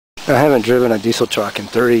I haven't driven a diesel truck in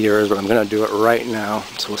 30 years, but I'm going to do it right now,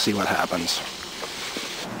 so we'll see what happens.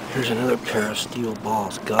 Here's another pair of steel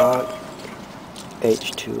balls. GOG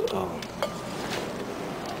H2O.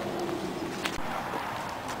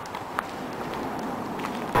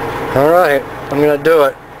 Alright, I'm going to do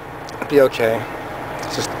it. It'll be okay.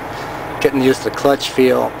 It's just getting used to the clutch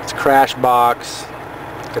feel. It's crash box.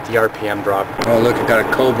 Got the RPM drop. Oh look, I got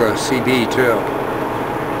a Cobra CB too.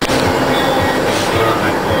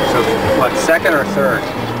 So what, second or third?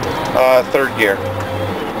 Third gear.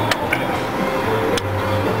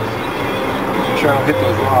 I'm sure I'll hit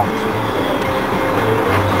those rocks.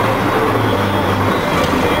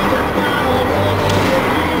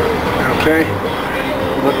 Okay.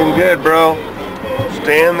 Looking good, bro.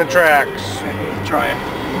 Stay in the tracks. Try it.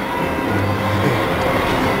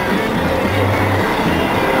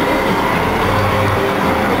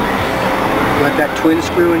 Let that twin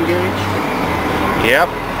screw engage? Yep.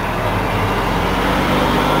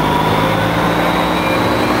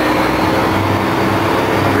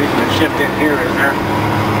 No reason to shift in here, is there?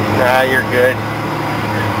 Nah, you're good.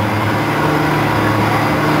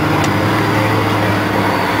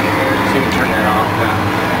 So you turn that off.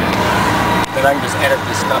 Then I can just edit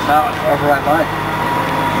this stuff out however I like.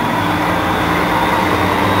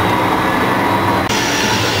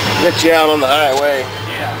 Get you out on the highway.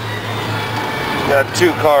 Yeah. Got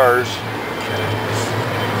 2 cars.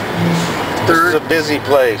 Third. This is a busy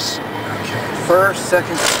place. Okay. First,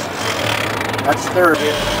 second. That's third.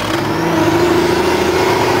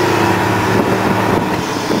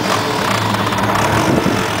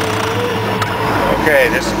 Okay,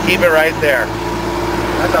 just keep it right there.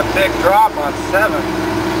 That's a big drop on 7.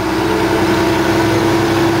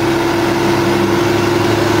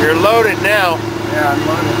 You're loaded now. Yeah, I'm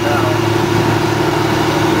loaded now.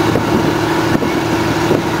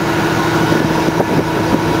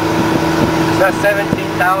 Is that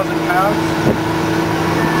 17,000 pounds?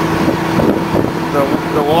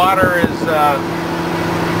 The water is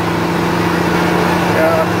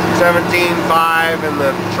 17.5 and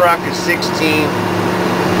the truck is 16.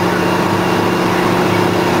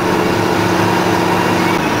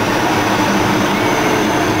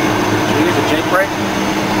 Should we use a jake brake?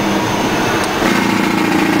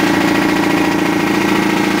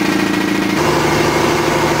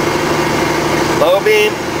 Low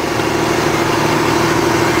beam.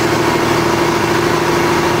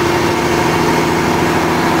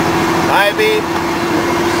 High beam.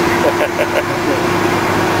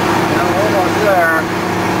 Almost there.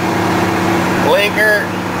 Blinker.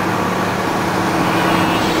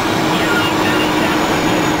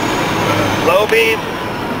 Low beam.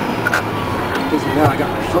 Now I got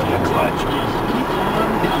my foot in the clutch.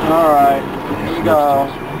 Alright, here we go.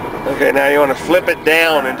 Okay, now you want to flip it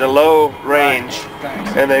down into low range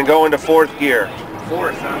and then go into 4th gear.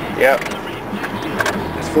 4th, huh? Yep.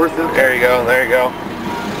 It's 4th up? There you go, there you go.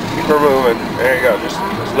 Keep her moving. There you go. Just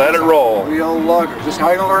let it roll. Real lugger. Just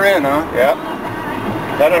haggle her in, huh? Yep.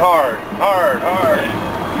 Let it hard. Hard, hard.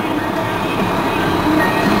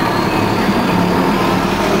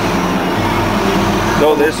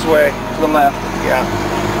 Go this way. To the left. Yeah.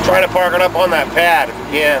 Try to park it up on that pad if you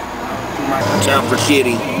can. Watch out for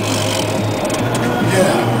Kitty.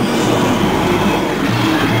 Yeah.